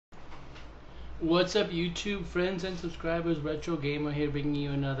What's up, YouTube friends and subscribers? Retro Gamer here, bringing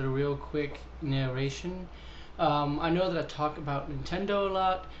you another real quick narration. I know that I talk about Nintendo a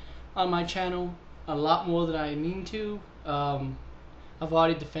lot on my channel, a lot more than I mean to. I've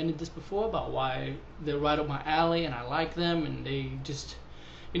already defended this before about why they're right up my alley and I like them, and they just,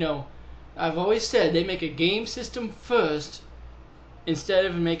 I've always said they make a game system first instead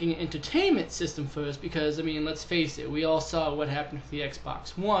of making an entertainment system first, because I mean, let's face it, we all saw what happened with the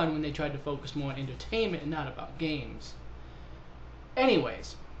Xbox One when they tried to focus more on entertainment and not about games.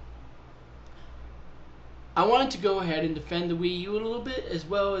 Anyways, I wanted to go ahead and defend the Wii U a little bit, as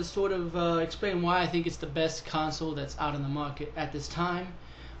well as sort of explain why I think it's the best console that's out in the market at this time.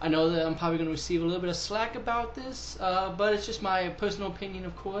 I know that I'm probably going to receive a little bit of slack about this, but it's just my personal opinion,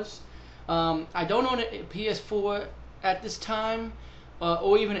 of course. I don't own a PS4 at this time,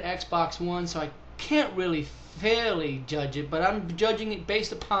 or even an Xbox One, so I can't really fairly judge it, but I'm judging it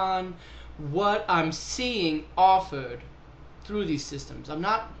based upon what I'm seeing offered through these systems. I'm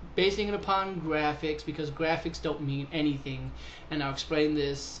not basing it upon graphics, because graphics don't mean anything, and I'll explain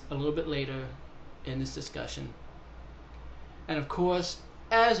this a little bit later in this discussion. And of course,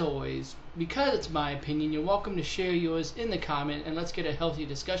 as always, because it's my opinion, you're welcome to share yours in the comment, and let's get a healthy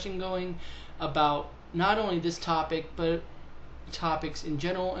discussion going about not only this topic, but topics in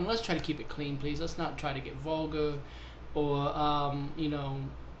general. And let's try to keep it clean, please. Let's not try to get vulgar or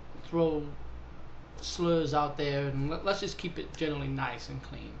throw slurs out there, and let's just keep it generally nice and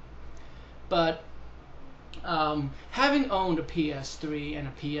clean. But having owned a PS3 and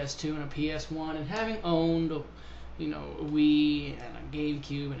a PS2 and a PS1, and having owned a Wii and a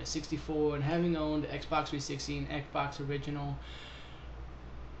GameCube and a 64, and having owned Xbox 360 and Xbox Original,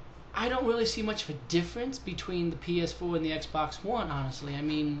 I don't really see much of a difference between the PS4 and the Xbox One, honestly. I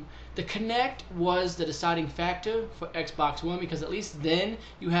mean, the Kinect was the deciding factor for Xbox One, because at least then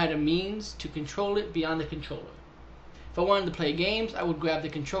you had a means to control it beyond the controller. If I wanted to play games, I would grab the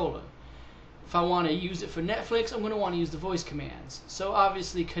controller. If I want to use it for Netflix, I'm going to want to use the voice commands. So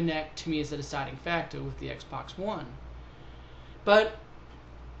obviously Kinect to me is the deciding factor with the Xbox One. But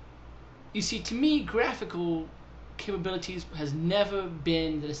you see, to me, graphical capabilities has never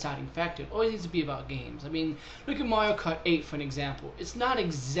been the deciding factor. It always needs to be about games. I mean, look at Mario Kart 8 for an example. It's not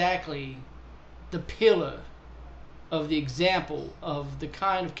exactly the pillar of the example of the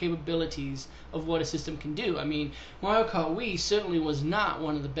kind of capabilities of what a system can do. I mean, Mario Kart Wii certainly was not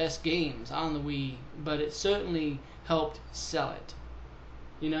one of the best games on the Wii, but it certainly helped sell it,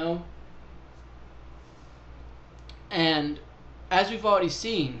 And as we've already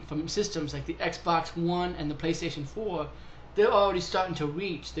seen from systems like the Xbox One and the PlayStation 4, they're already starting to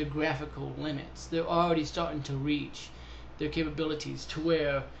reach their graphical limits. They're already starting to reach their capabilities to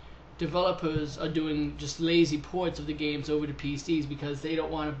where developers are doing just lazy ports of the games over to PCs, because they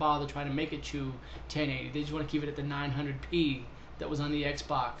don't want to bother trying to make it to 1080. They just want to keep it at the 900p that was on the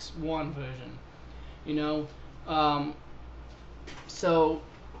Xbox One version. So,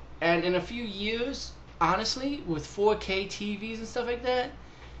 and in a few years, honestly, with 4K TVs and stuff like that,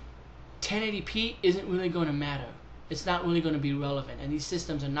 1080p isn't really going to matter. It's not really going to be relevant, and these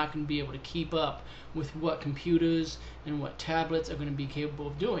systems are not going to be able to keep up with what computers and what tablets are going to be capable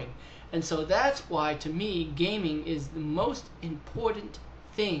of doing. And so that's why, to me, gaming is the most important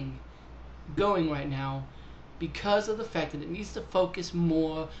thing going right now, because of the fact that it needs to focus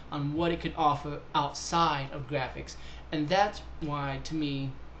more on what it can offer outside of graphics. And that's why, to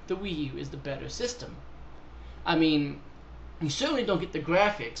me, the Wii U is the better system. I mean, you certainly don't get the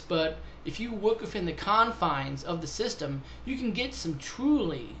graphics, but if you work within the confines of the system, you can get some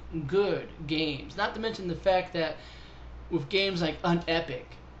truly good games. Not to mention the fact that with games like Unepic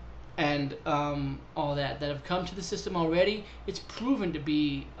and all that have come to the system already, it's proven to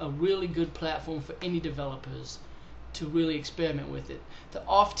be a really good platform for any developers to really experiment with it. The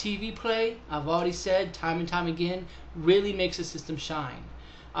off-TV play, I've already said time and time again, really makes the system shine.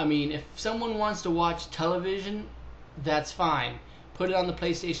 I mean, if someone wants to watch television, that's fine. Put it on the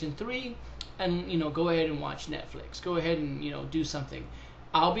PlayStation 3 and, go ahead and watch Netflix. Go ahead and, do something.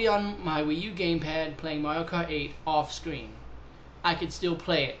 I'll be on my Wii U gamepad playing Mario Kart 8 off screen. I could still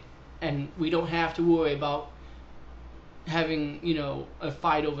play it, and we don't have to worry about having, a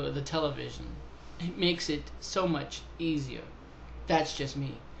fight over the television. It makes it so much easier. That's just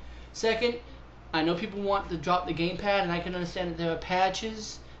me. Second, I know people want to drop the gamepad, and I can understand that there are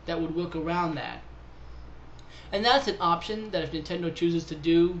patches that would work around that. And that's an option that if Nintendo chooses to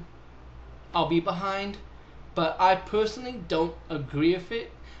do, I'll be behind. But I personally don't agree with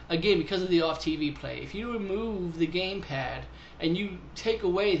it. Again, because of the off-TV play. If you remove the gamepad and you take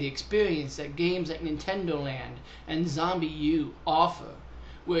away the experience that games like Nintendo Land and Zombie U offer,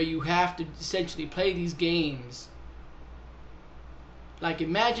 where you have to essentially play these games. Like,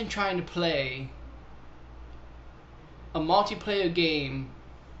 imagine trying to play a multiplayer game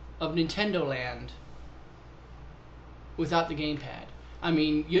of Nintendo Land without the gamepad. I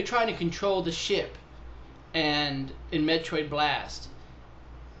mean, you're trying to control the ship and in Metroid Blast,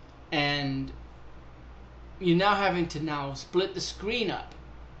 and you're now having to now split the screen up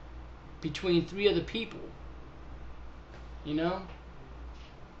between 3 other people, you know?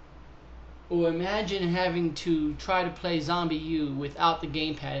 Or imagine having to try to play Zombie U without the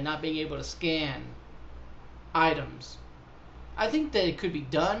gamepad and not being able to scan items. I think that it could be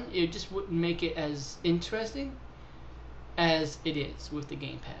done. It just wouldn't make it as interesting as it is with the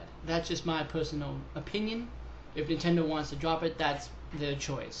gamepad. That's just my personal opinion. If Nintendo wants to drop it, that's their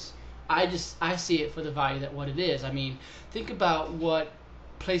choice. I see it for the value that what it is. I mean, think about what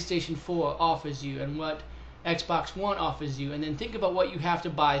PlayStation 4 offers you and what Xbox One offers you, and then think about what you have to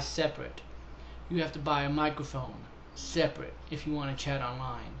buy separate. You have to buy a microphone separate if you want to chat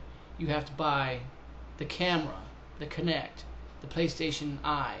online. You have to buy the camera, the Kinect, the PlayStation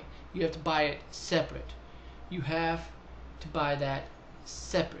Eye. You have to buy it separate. You have to buy that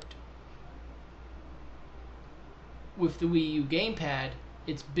separate. With the Wii U gamepad,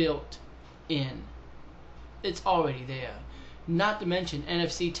 it's built in. It's already there. Not to mention,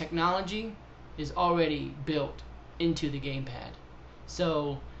 NFC technology is already built into the gamepad.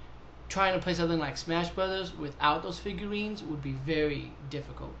 So, trying to play something like Smash Brothers without those figurines would be very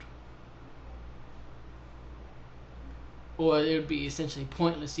difficult. Or it would be essentially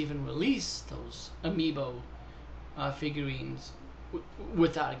pointless to even release those amiibo figurines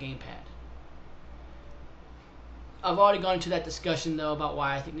without a gamepad. I've already gone into that discussion though about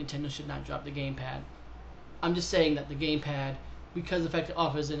why I think Nintendo should not drop the gamepad. I'm just saying that the gamepad, because of the fact it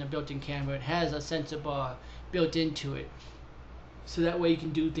offers in a built-in camera, it has a sensor bar built into it. So that way you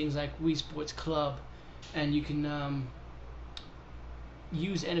can do things like Wii Sports Club, and you can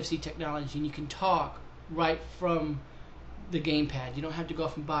use NFC technology, and you can talk right from the gamepad. You don't have to go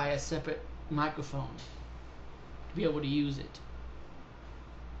off and buy a separate microphone to be able to use it.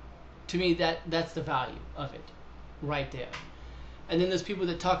 To me, that's the value of it right there. And then there's people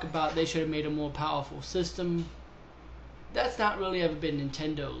that talk about they should have made a more powerful system. That's not really ever been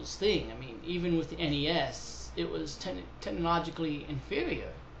Nintendo's thing. I mean, even with the NES, it was technologically inferior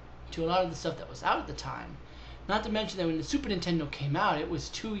to a lot of the stuff that was out at the time. Not to mention that when the Super Nintendo came out, it was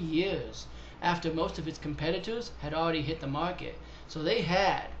 2 years after most of its competitors had already hit the market. So they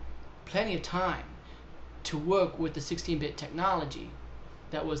had plenty of time to work with the 16-bit technology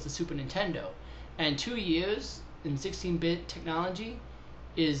that was the Super Nintendo. And 2 years in 16-bit technology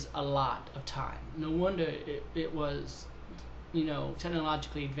is a lot of time. No wonder it was,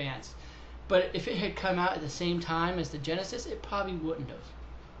 technologically advanced. But if it had come out at the same time as the Genesis, it probably wouldn't have.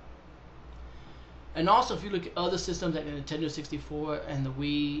 And also, if you look at other systems like the Nintendo 64 and the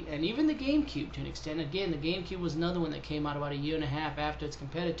Wii, and even the GameCube to an extent, again, the GameCube was another one that came out about 1.5 years after its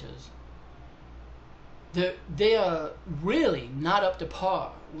competitors. They are really not up to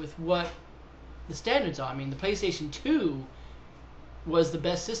par with what the standards are. I mean, the PlayStation 2 was the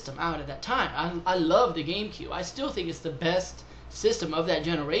best system out at that time. I love the GameCube. I still think it's the best system of that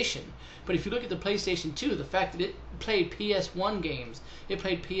generation. But if you look at the PlayStation 2, the fact that it played PS1 games, it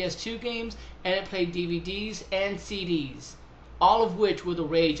played PS2 games, and it played DVDs and CDs, all of which were the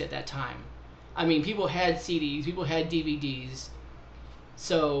rage at that time. I mean, people had CDs, people had DVDs.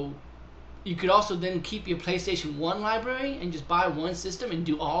 So you could also then keep your PlayStation 1 library and just buy one system and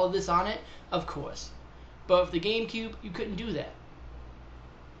do all of this on it, of course. But with the GameCube, you couldn't do that.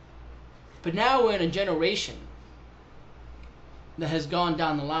 But now we're in a generation that has gone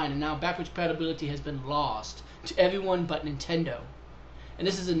down the line, and now backwards compatibility has been lost to everyone but Nintendo. And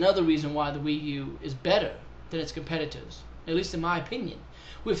this is another reason why the Wii U is better than its competitors, at least in my opinion.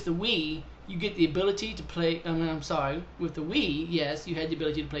 With the Wii, you get the ability to play, with the Wii, yes, you had the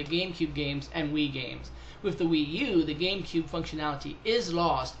ability to play GameCube games and Wii games. With the Wii U, the GameCube functionality is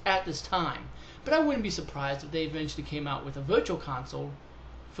lost at this time. But I wouldn't be surprised if they eventually came out with a virtual console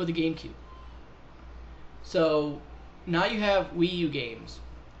for the GameCube. So now you have Wii U games,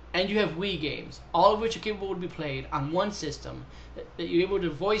 and you have Wii games, all of which are capable to be played on one system that you're able to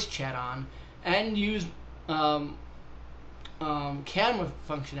voice chat on and use camera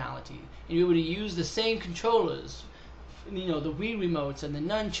functionality, and you're able to use the same controllers, the Wii remotes and the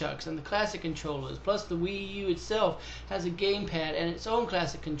nunchucks and the classic controllers, plus the Wii U itself has a gamepad and its own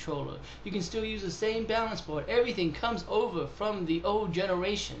classic controller. You can still use the same balance board. Everything comes over from the old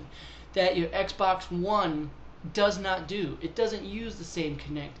generation that your Xbox One does not do. It doesn't use the same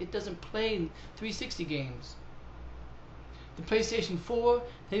Kinect. It doesn't play 360 games. The PlayStation 4,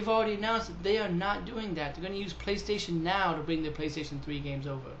 they've already announced that they are not doing that. They're going to use PlayStation Now to bring their PlayStation 3 games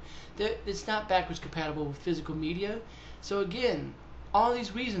over. It's not backwards compatible with physical media. So again, all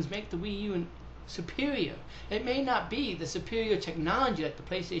these reasons make the Wii U superior. It may not be the superior technology that the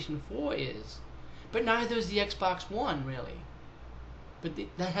PlayStation 4 is, but neither is the Xbox One, really. But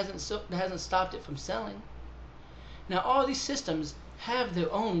that hasn't stopped it from selling. Now, all these systems have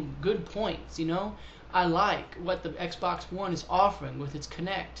their own good points, you know. I like what the Xbox One is offering with its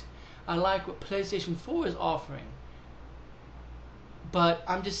Kinect. I like what PlayStation 4 is offering. But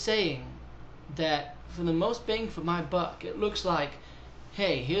I'm just saying that for the most bang for my buck, it looks like,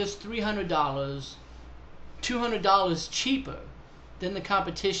 hey, here's $300, $200 cheaper than the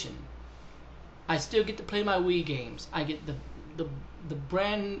competition. I still get to play my Wii games. I get the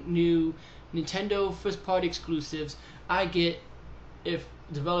brand new Nintendo first party exclusives. I get, if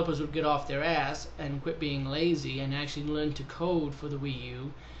developers would get off their ass and quit being lazy and actually learn to code for the Wii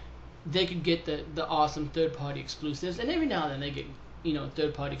U, they could get the awesome third party exclusives. And every now and then they get, you know,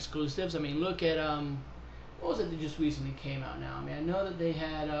 third party exclusives. I mean, look at what was it that just recently came out now? I mean, I know that they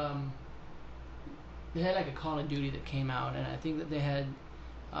had like a Call of Duty that came out, and I think that they had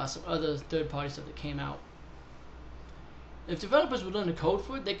some other third party stuff that came out. If developers would learn to code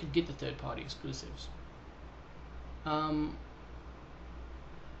for it, they could get the third party exclusives.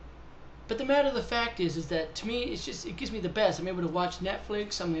 But the matter of the fact is that to me, it gives me the best. I'm able to watch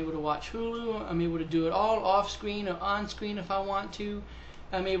Netflix, I'm able to watch Hulu, I'm able to do it all off screen or on screen if I want to.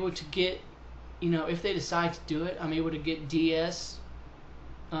 I'm able to get, you know, if they decide to do it, I'm able to get DS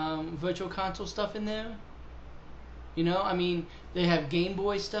virtual console stuff in there. You know, I mean, they have Game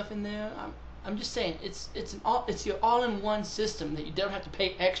Boy stuff in there. I'm just saying, it's your all-in-one system that you don't have to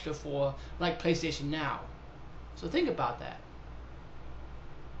pay extra for, like PlayStation Now. So think about that.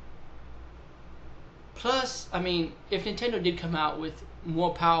 Plus, I mean, if Nintendo did come out with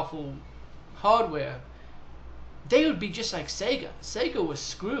more powerful hardware, they would be just like Sega. Sega was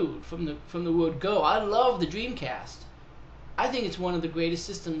screwed from the word go. I love the Dreamcast. I think it's one of the greatest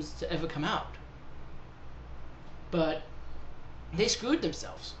systems to ever come out. But they screwed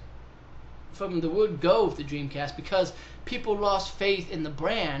themselves from the word go with the Dreamcast because people lost faith in the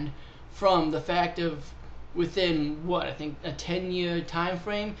brand from the fact of within what, I think a 10-year time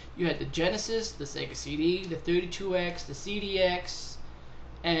frame, you had the Genesis, the Sega CD, the 32X, the CDX,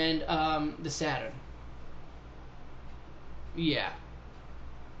 and the Saturn. Yeah.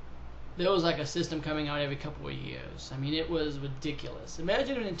 There was like a system coming out every couple of years. I mean, it was ridiculous.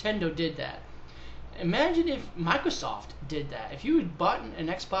 Imagine if Nintendo did that. Imagine if Microsoft did that. If you had bought an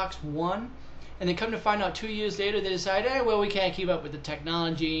Xbox One and then come to find out 2 years later they decide, well, we can't keep up with the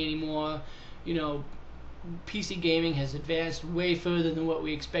technology anymore. You know, PC gaming has advanced way further than what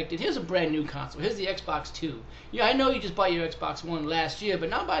we expected. Here's a brand new console. Here's the Xbox 2. Yeah, I know you just bought your Xbox One last year, but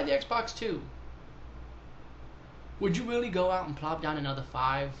now buy the Xbox 2. Would you really go out and plop down another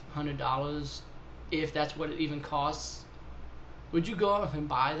 $500 if that's what it even costs? Would you go out and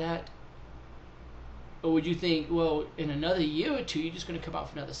buy that? Or would you think, well, in another year or two, you're just going to come out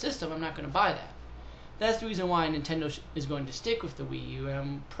with another system, I'm not going to buy that. That's the reason why Nintendo is going to stick with the Wii U, and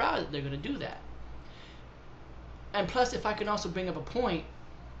I'm proud that they're going to do that. And plus, if I can also bring up a point,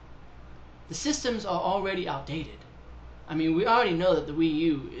 the systems are already outdated. I mean, we already know that the Wii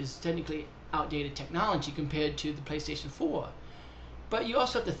U is technically outdated technology compared to the PlayStation 4. But you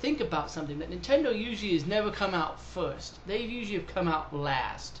also have to think about something, that Nintendo usually has never come out first. They usually have come out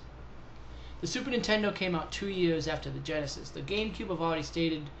last. The Super Nintendo came out 2 years after the Genesis. The GameCube, I've already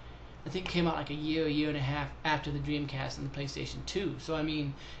stated, I think came out like a year and a half after the Dreamcast and the PlayStation 2. So, I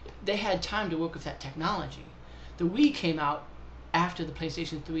mean, they had time to work with that technology. The Wii came out after the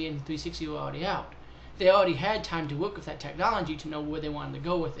PlayStation 3 and 360 were already out. They already had time to work with that technology to know where they wanted to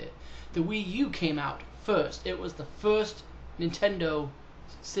go with it. The Wii U came out first. It was the first Nintendo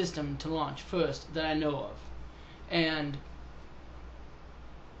system to launch first that I know of. And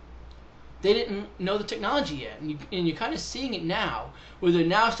they didn't know the technology yet. And you're kind of seeing it now, where they're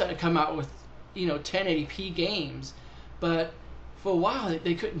now starting to come out with, you know, 1080p games. But for a while,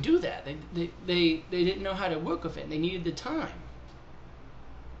 they couldn't do that. They didn't know how to work with it. They needed the time.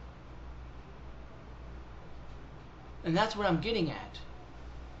 And that's what I'm getting at.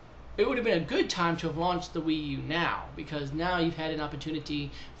 It would have been a good time to have launched the Wii U now, because now you've had an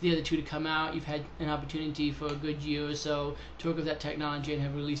opportunity for the other two to come out. You've had an opportunity for a good year or so to work with that technology and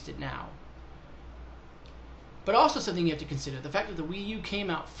have released it now. But also something you have to consider, the fact that the Wii U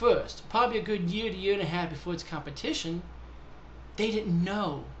came out first, probably a good year to year and a half before its competition, they didn't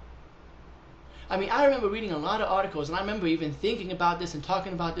know. I mean, I remember reading a lot of articles, and I remember even thinking about this and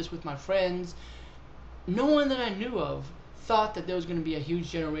talking about this with my friends. No one that I knew of thought that there was going to be a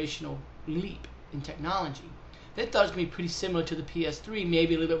huge generational leap in technology. They thought it was going to be pretty similar to the PS3,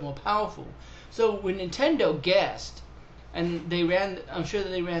 maybe a little bit more powerful. So when Nintendo guessed, and they ran, I'm sure that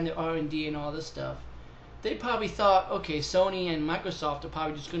they ran the R&D and all this stuff, they probably thought, okay, Sony and Microsoft are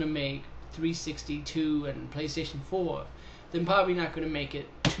probably just going to make 362 and PlayStation 4. They're probably not going to make it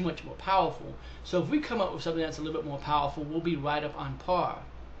too much more powerful. So if we come up with something that's a little bit more powerful, we'll be right up on par.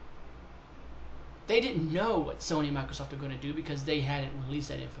 They didn't know what Sony and Microsoft are going to do because they hadn't released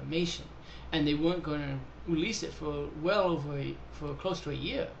that information. And they weren't going to release it for for close to a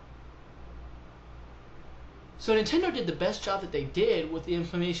year. So Nintendo did the best job that they did with the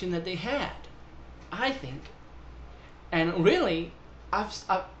information that they had, I think. And really, I'll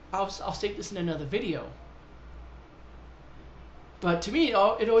state this in another video. But to me, it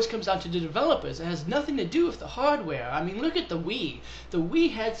always comes down to the developers. It has nothing to do with the hardware. I mean, look at the Wii. The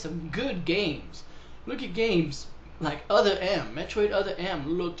Wii had some good games. Look at games like Other M. Metroid Other M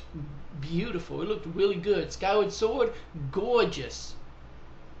looked beautiful. It looked really good. Skyward Sword, gorgeous.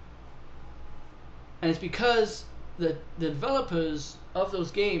 And it's because the developers of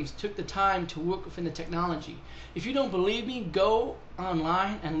those games took the time to work within the technology. If you don't believe me, go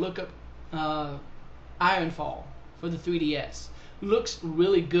online and look up Ironfall for the 3DS. Looks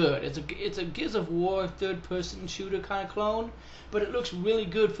really good. It's a Gears of War third-person shooter kind of clone, but it looks really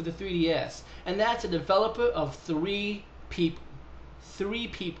good for the 3DS. And that's a developer of 3 people. 3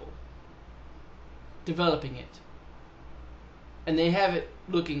 people developing it. And they have it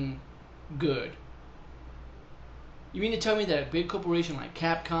looking good. You mean to tell me that a big corporation like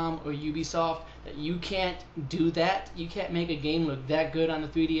Capcom or Ubisoft, that you can't do that? You can't make a game look that good on the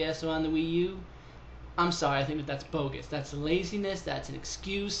 3DS or on the Wii U? I'm sorry, I think that that's bogus. That's laziness, that's an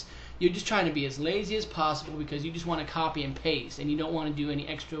excuse. You're just trying to be as lazy as possible because you just want to copy and paste and you don't want to do any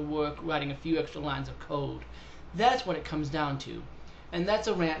extra work writing a few extra lines of code. That's what it comes down to. And that's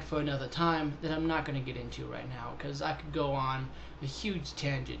a rant for another time that I'm not going to get into right now because I could go on a huge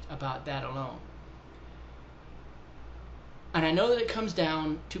tangent about that alone. And I know that it comes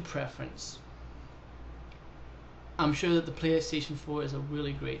down to preference. I'm sure that the PlayStation 4 is a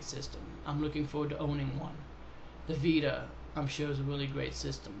really great system. I'm looking forward to owning one. The Vita, I'm sure, is a really great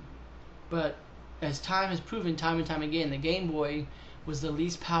system. But as time has proven time and time again, the Game Boy was the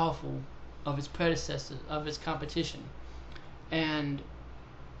least powerful of its predecessors, of its competition. And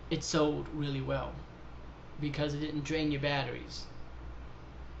it sold really well because it didn't drain your batteries.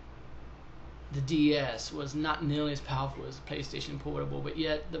 The DS was not nearly as powerful as the PlayStation Portable, but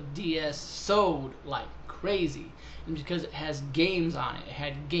yet the DS sold like crazy. And because it has games on it, it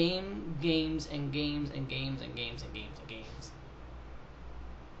had games and games and games and games and games and games.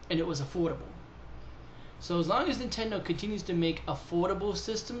 And it was affordable. So as long as Nintendo continues to make affordable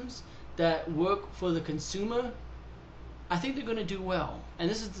systems that work for the consumer, I think they're going to do well. And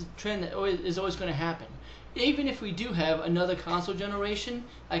this is the trend that is always going to happen. Even if we do have another console generation,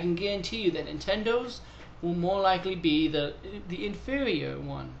 I can guarantee you that Nintendo's will more likely be the inferior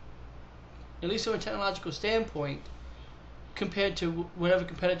one, at least from a technological standpoint, compared to whatever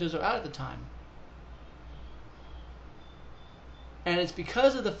competitors are out at the time. And it's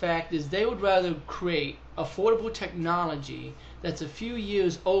because of the fact is they would rather create affordable technology that's a few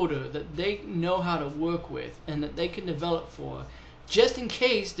years older that they know how to work with and that they can develop for, just in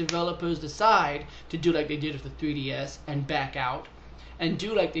case developers decide to do like they did with the 3DS and back out, and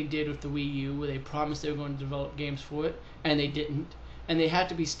do like they did with the Wii U where they promised they were going to develop games for it and they didn't, and they had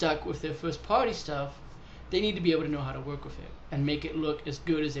to be stuck with their first party stuff. They need to be able to know how to work with it and make it look as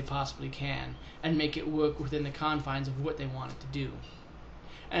good as they possibly can and make it work within the confines of what they want it to do.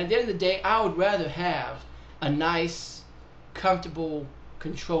 And at the end of the day, I would rather have a nice, comfortable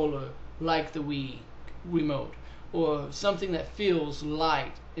controller like the Wii remote, or something that feels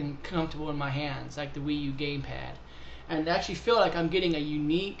light and comfortable in my hands like the Wii U gamepad, and actually feel like I'm getting a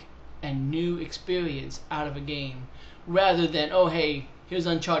unique and new experience out of a game, rather than, oh hey, here's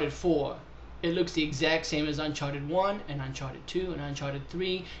Uncharted 4. It looks the exact same as Uncharted 1 and Uncharted 2 and Uncharted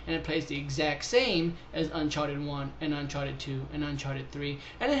 3, and it plays the exact same as Uncharted 1 and Uncharted 2 and Uncharted 3,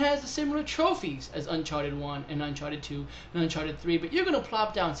 and it has the similar trophies as Uncharted 1 and Uncharted 2 and Uncharted 3, but you're going to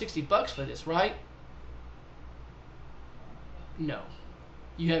plop down $60 for this, right? No.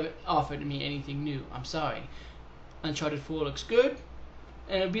 You haven't offered me anything new. I'm sorry. Uncharted 4 looks good,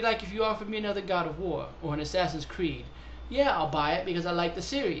 and it'd be like if you offered me another God of War or an Assassin's Creed. Yeah, I'll buy it because I like the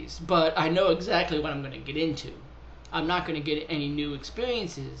series, but I know exactly what I'm going to get into. I'm not going to get any new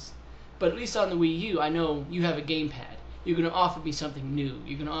experiences, but at least on the Wii U, I know you have a gamepad. You're going to offer me something new.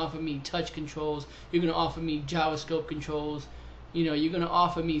 You're going to offer me touch controls. You're going to offer me gyroscope controls. You know, you're going to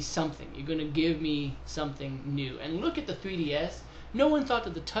offer me something. You're going to give me something new. And look at the 3DS. No one thought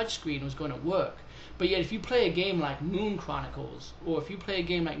that the touchscreen was going to work. But yet if you play a game like Moon Chronicles, or if you play a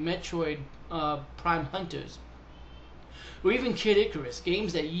game like Metroid Prime Hunters, or even Kid Icarus,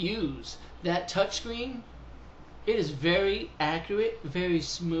 games that use that touchscreen, it is very accurate, very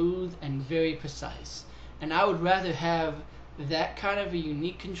smooth, and very precise. And I would rather have that kind of a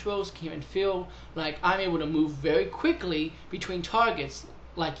unique control scheme and feel like I'm able to move very quickly between targets,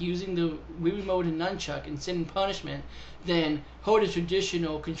 like using the Wii Remote and Nunchuck and sending punishment, than hold a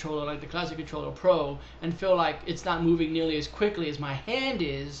traditional controller like the Classic Controller Pro and feel like it's not moving nearly as quickly as my hand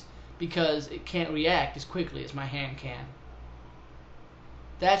is because it can't react as quickly as my hand can.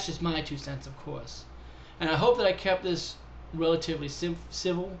 That's just my 2 cents, of course. And I hope that I kept this relatively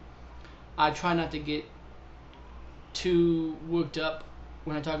civil. I try not to get too worked up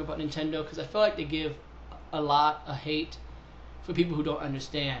when I talk about Nintendo, because I feel like they give a lot of hate for people who don't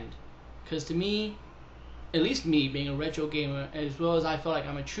understand. Because to me, at least me being a retro gamer, as well as I feel like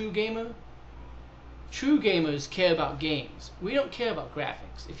I'm a true gamer, true gamers care about games. We don't care about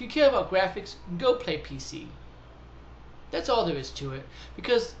graphics. If you care about graphics, go play PC. That's all there is to it.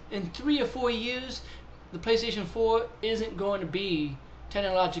 Because in 3 or 4 years, the PlayStation 4 isn't going to be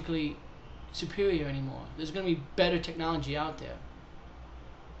technologically superior anymore. There's going to be better technology out there.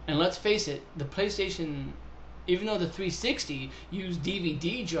 And let's face it, the PlayStation, even though the 360 used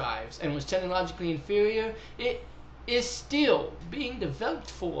DVD drives and was technologically inferior, it is still being developed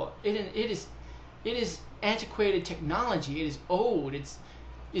for. It is antiquated technology. It is old. It's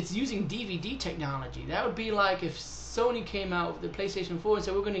using DVD technology. That would be like if Sony came out with the PlayStation 4 and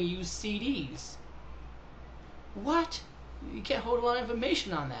said we're going to use CDs. What? You can't hold a lot of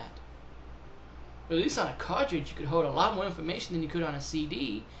information on that. Or at least on a cartridge, you could hold a lot more information than you could on a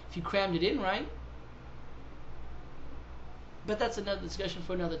CD if you crammed it in right. But that's another discussion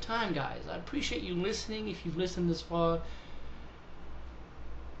for another time, guys. I appreciate you listening. If you've listened this far,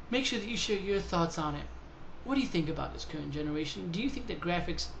 make sure that you share your thoughts on it. What do you think about this current generation? Do you think that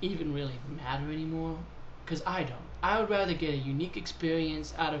graphics even really matter anymore? Because I don't. I would rather get a unique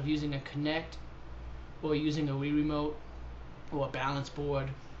experience out of using a Kinect, or using a Wii Remote, or a balance board,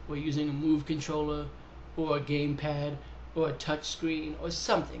 or using a Move controller, or a gamepad, or a touch screen, or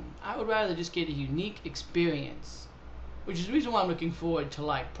something. I would rather just get a unique experience, which is the reason why I'm looking forward to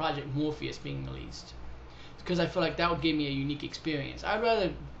like Project Morpheus being released, because I feel like that would give me a unique experience. I'd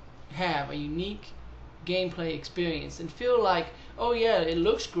rather have a unique gameplay experience and feel like, oh yeah, it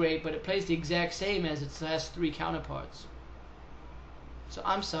looks great, but it plays the exact same as its last 3 counterparts. So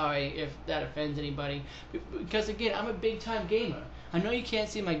I'm sorry if that offends anybody, because again, I'm a big time gamer. I know you can't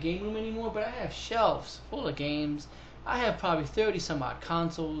see my game room anymore, but I have shelves full of games. I have probably 30 some odd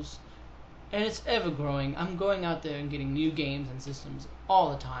consoles, and it's ever growing. I'm going out there and getting new games and systems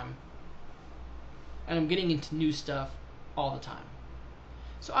all the time, and I'm getting into new stuff all the time.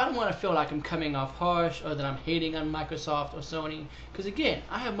 So I don't want to feel like I'm coming off harsh or that I'm hating on Microsoft or Sony, because again,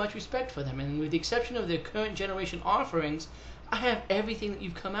 I have much respect for them, and with the exception of their current generation offerings, I have everything that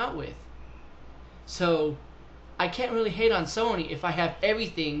you've come out with. So I can't really hate on Sony if I have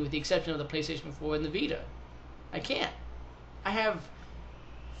everything with the exception of the PlayStation 4 and the Vita. I can't. I have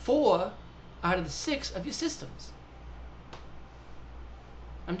 4 out of the 6 of your systems.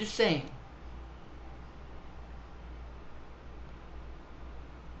 I'm just saying.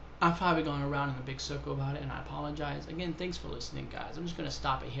 I've probably gone around in a big circle about it, and I apologize. Again, thanks for listening, guys. I'm just going to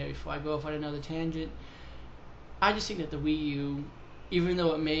stop it here before I go off on another tangent. I just think that the Wii U, even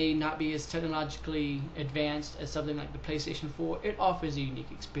though it may not be as technologically advanced as something like the PlayStation 4, it offers a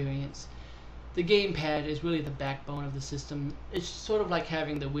unique experience. The gamepad is really the backbone of the system. It's sort of like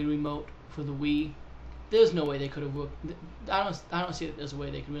having the Wii Remote for the Wii. There's no way they could have worked. I don't see that there's a way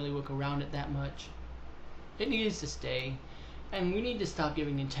they can really work around it that much. It needs to stay. And we need to stop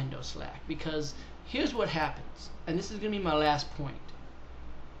giving Nintendo slack, because here's what happens, and this is going to be my last point.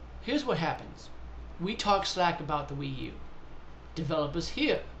 Here's what happens. We talk slack about the Wii U. Developers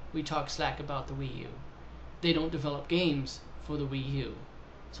here, we talk slack about the Wii U. They don't develop games for the Wii U,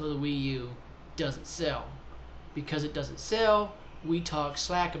 so the Wii U doesn't sell. Because it doesn't sell, we talk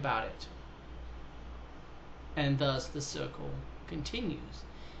slack about it. And thus the circle continues.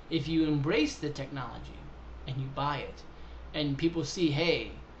 If you embrace the technology and you buy it, and people see,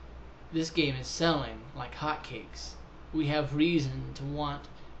 hey, this game is selling like hotcakes, we have reason to want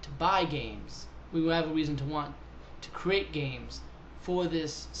to buy games. We have a reason to want to create games for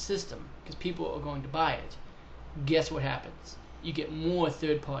this system, because people are going to buy it. Guess what happens? You get more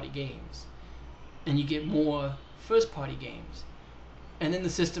third-party games, and you get more first-party games, and then the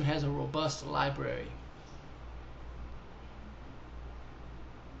system has a robust library.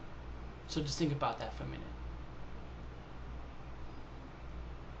 So just think about that for a minute.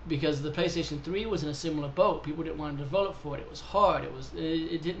 Because the PlayStation 3 was in a similar boat. People didn't want to develop for it. It was hard.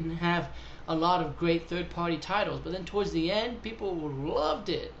 It didn't have a lot of great third-party titles. But then towards the end, people loved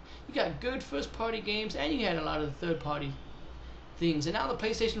it. You got good first-party games, and you had a lot of the third-party things. And now the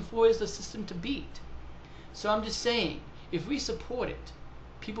PlayStation 4 is the system to beat. So I'm just saying, if we support it,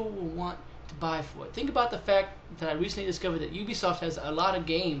 people will want to buy for it. Think about the fact that I recently discovered that Ubisoft has a lot of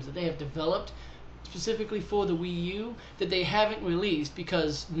games that they have developed specifically for the Wii U that they haven't released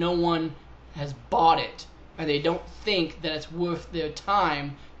because no one has bought it and they don't think that it's worth their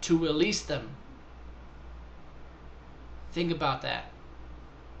time to release them. Think about that.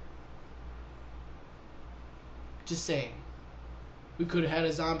 Just saying. We could have had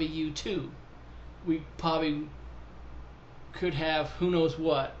a Zombie U2. We probably could have who knows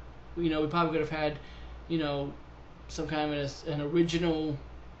what. We probably could have had, some kind of an original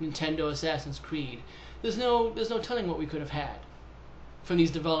Nintendo Assassin's Creed. There's no telling what we could have had from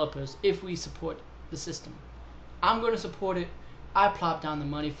these developers if we support the system. I'm going to support it. I plopped down the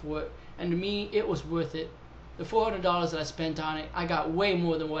money for it, and to me, it was worth it. The $400 that I spent on it, I got way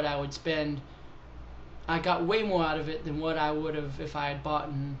more than what I would spend. I got way more out of it than what I would have if I had bought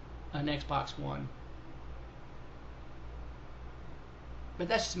an Xbox One. But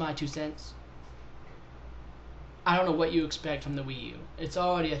that's just my 2 cents. I don't know what you expect from the Wii U. It's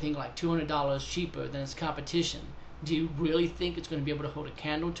already, I think, like $200 cheaper than its competition. Do you really think it's going to be able to hold a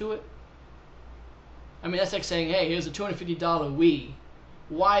candle to it? I mean, that's like saying, hey, here's a $250 Wii.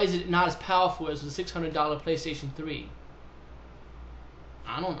 Why is it not as powerful as the $600 PlayStation 3?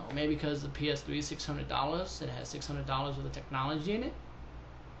 I don't know. Maybe because the PS3 is $600. It has $600 worth of technology in it.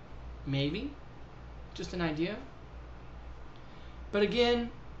 Maybe. Just an idea. But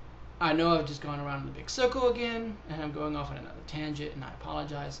again, I know I've just gone around in the big circle again, and I'm going off on another tangent, and I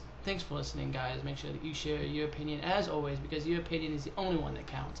apologize. Thanks for listening, guys. Make sure that you share your opinion, as always, because your opinion is the only one that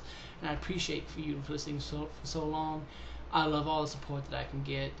counts. And I appreciate for you for listening for so long. I love all the support that I can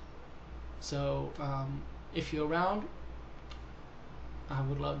get. So, if you're around, I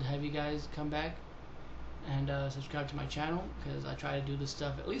would love to have you guys come back and subscribe to my channel, because I try to do this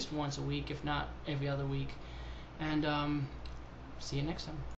stuff at least once a week, if not every other week. And see you next time.